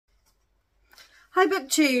Hi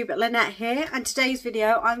BookTube, Lynette here, and today's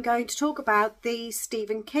video I'm going to talk about the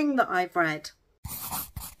Stephen King that I've read.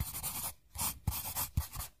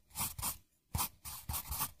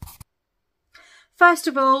 First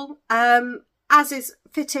of all, as is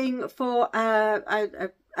fitting for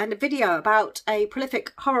a video about a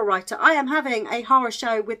prolific horror writer, I am having a horror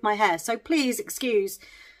show with my hair, so please excuse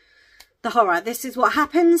the horror. This is what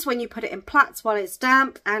happens when you put it in plaits while it's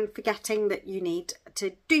damp and forgetting that you need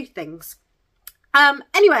to do things.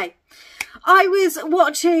 Anyway, I was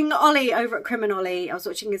watching Olly over at Olly. I was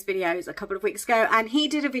watching his videos a couple of weeks ago, and he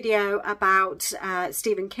did a video about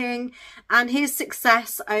Stephen King and his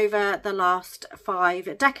success over the last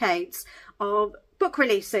 5 decades of book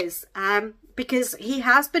releases, because he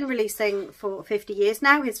has been releasing for 50 years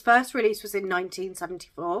now. His first release was in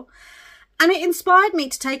 1974. And it inspired me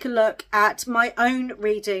to take a look at my own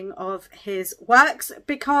reading of his works,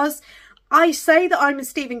 because I say that I'm a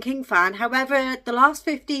Stephen King fan. However, the last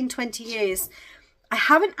 15-20 years, I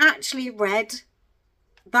haven't actually read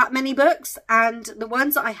that many books, and the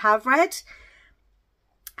ones that I have read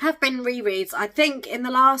have been rereads. I think in the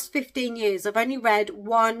last 15 years, I've only read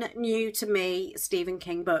one new to me Stephen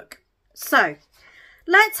King book. So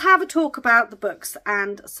let's have a talk about the books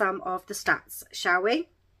and some of the stats, shall we?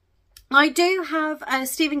 I do have a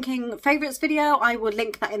Stephen King favourites video. I will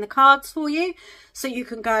link that in the cards for you, so you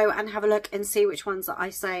can go and have a look and see which ones that I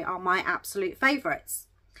say are my absolute favourites.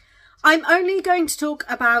 I'm only going to talk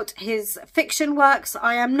about his fiction works.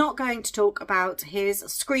 I am not going to talk about his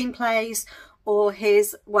screenplays or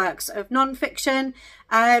his works of non-fiction.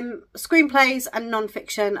 Screenplays and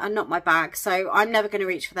non-fiction are not my bag, so I'm never going to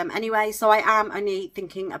reach for them anyway. So I am only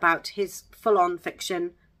thinking about his full-on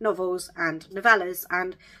fiction novels and novellas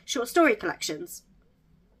and short story collections.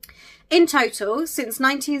 In total, since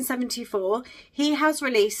 1974, he has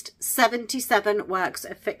released 77 works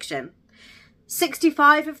of fiction.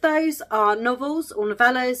 65 of those are novels or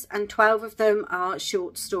novellas, and 12 of them are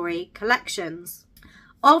short story collections.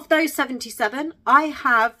 Of those 77, I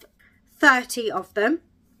have 30 of them,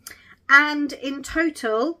 and in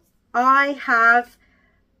total I have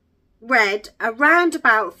read around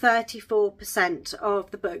about 34% of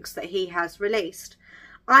the books that he has released.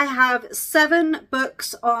 I have 7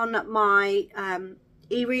 books on my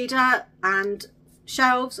e-reader and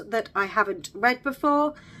shelves that I haven't read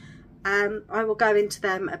before. I will go into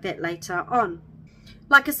them a bit later on.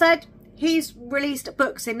 Like I said, he's released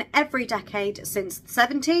books in every decade since the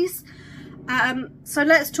 70s. So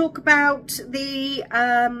let's talk about the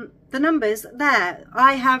numbers there.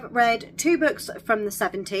 I have read 2 books from the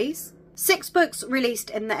 70s, 6 books released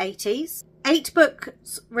in the 80s, 8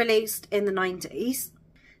 books released in the 90s,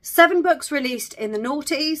 7 books released in the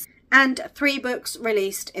noughties, and 3 books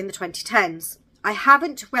released in the 2010s. I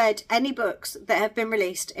haven't read any books that have been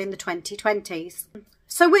released in the 2020s.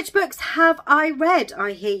 So which books have I read,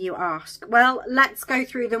 I hear you ask? Well, let's go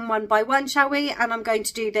through them one by one, shall we? And I'm going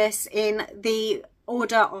to do this in the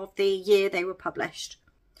order of the year they were published.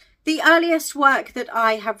 The earliest work that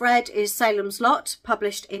I have read is Salem's Lot,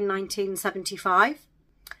 published in 1975.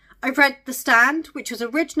 I've read The Stand, which was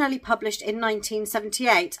originally published in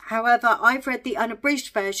 1978. However, I've read the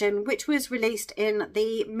unabridged version, which was released in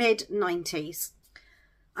the mid-90s.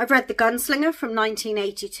 I've read The Gunslinger from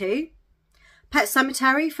 1982. Pet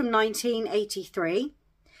Sematary from 1983.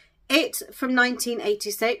 It from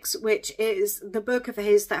 1986, which is the book of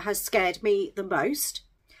his that has scared me the most.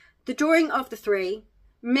 The Drawing of the Three,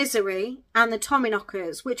 Misery, and The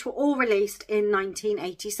Tommyknockers, which were all released in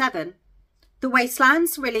 1987. The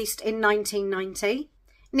Wastelands, released in 1990.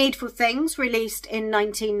 Needful Things, released in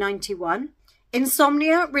 1991.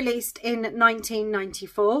 Insomnia, released in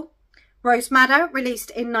 1994. Rose Madder,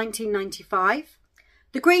 released in 1995.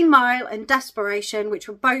 The Green Mile and Desperation, which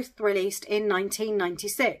were both released in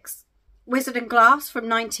 1996. Wizard and Glass from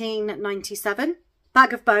 1997.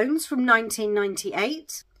 Bag of Bones from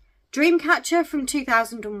 1998. Dreamcatcher from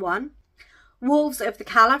 2001. Wolves of the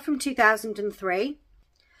Calla from 2003.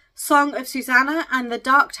 Song of Susanna and The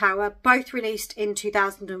Dark Tower, both released in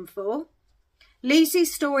 2004.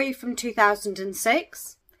 Lizzie's Story from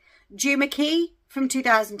 2006. Jumaki from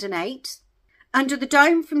 2008. Under the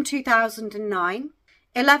Dome from 2009.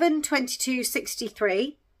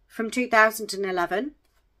 11/22/63 from 2011.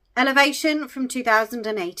 Elevation from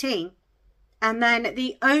 2018. And then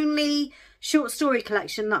the only short story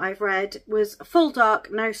collection that I've read was Full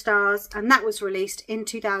Dark, No Stars, and that was released in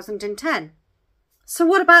 2010. So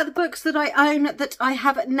what about the books that I own that I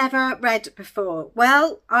have never read before?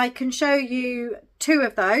 Well, I can show you 2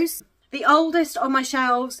 of those. The oldest on my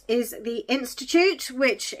shelves is The Institute,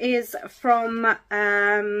 which is from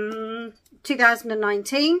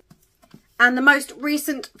 2019. And the most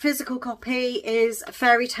recent physical copy is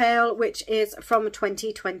Fairy Tale, which is from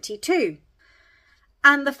 2022.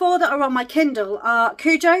 And the 4 that are on my Kindle are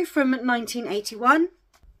Cujo from 1981,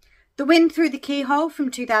 The Wind Through the Keyhole from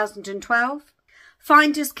 2012,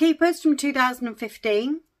 Finders Keepers from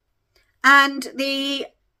 2015, and the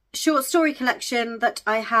short story collection that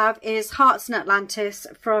I have is Hearts in Atlantis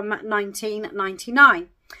from 1999.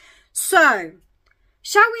 So,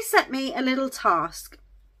 shall we set me a little task?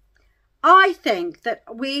 I think that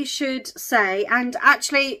we should say, and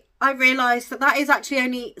actually I realised that that is actually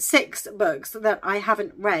only 6 books that I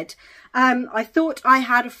haven't read. I thought I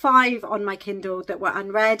had 5 on my Kindle that were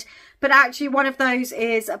unread, but actually one of those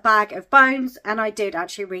is A Bag of Bones, and I did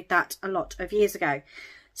actually read that a lot of years ago.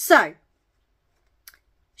 So,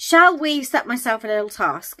 shall we set myself a little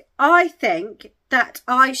task? I think that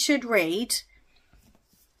I should read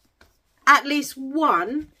at least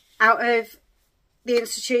 1 out of The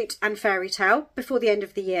Institute and Fairy Tale before the end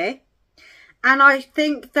of the year. And I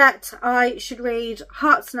think that I should read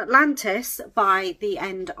Hearts in Atlantis by the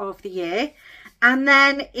end of the year. And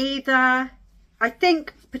then either, I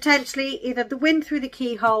think potentially either The Wind Through the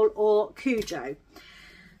Keyhole or Cujo.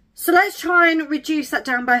 So let's try and reduce that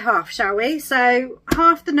down by half, shall we? So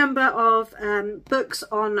half the number of books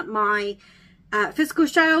on my physical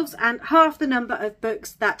shelves and half the number of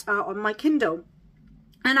books that are on my Kindle.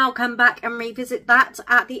 And I'll come back and revisit that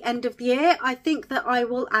at the end of the year. I think that I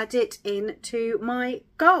will add it into my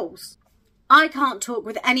goals. I can't talk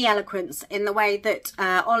with any eloquence in the way that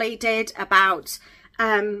Olly did about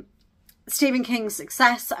Stephen King's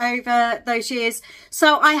success over those years.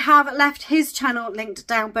 So I have left his channel linked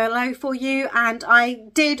down below for you, and I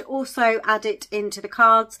did also add it into the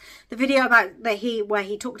cards, the video about where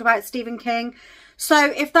he talked about Stephen King.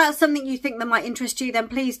 So if that's something you think that might interest you, then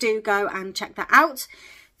please do go and check that out.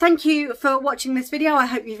 Thank you for watching this video. I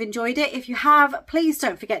hope you've enjoyed it. If you have, please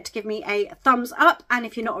don't forget to give me a thumbs up. And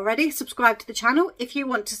if you're not already, subscribe to the channel if you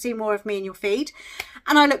want to see more of me in your feed.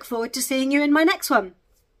 And I look forward to seeing you in my next one.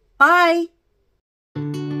 Bye.